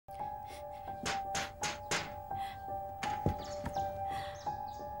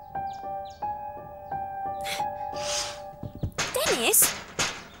Dennis,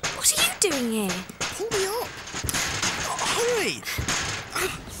 what are you doing here? Pull me up. Hurry!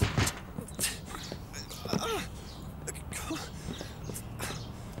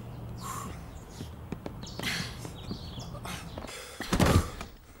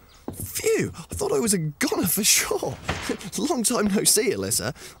 Phew! I thought I was a goner for sure. Long time no see,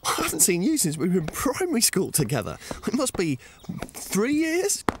 Alyssa. I haven't seen you since we were in primary school together. It must be 3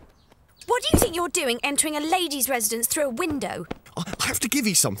 years? What do you think you're doing entering a lady's residence through a window? I have to give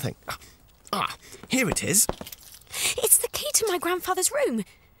you something. Here it is. It's the key to my grandfather's room.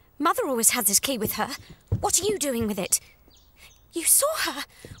 Mother always has this key with her. What are you doing with it? You saw her?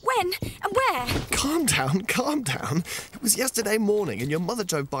 When and where? Calm down, calm down. It was yesterday morning and your mother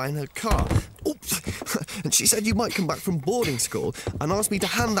drove by in her car. Oops. And she said you might come back from boarding school and asked me to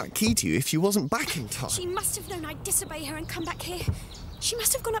hand that key to you if you wasn't back in time. She must have known I'd disobey her and come back here. She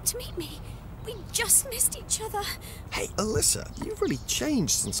must have gone up to meet me. We just missed each other. Hey, Alyssa, you've really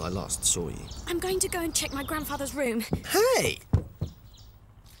changed since I last saw you. I'm going to go and check my grandfather's room. Hey!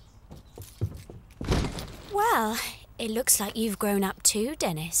 Well, it looks like you've grown up too,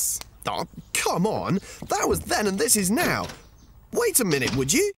 Dennis. Oh, come on. That was then and this is now. Wait a minute,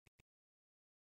 would you?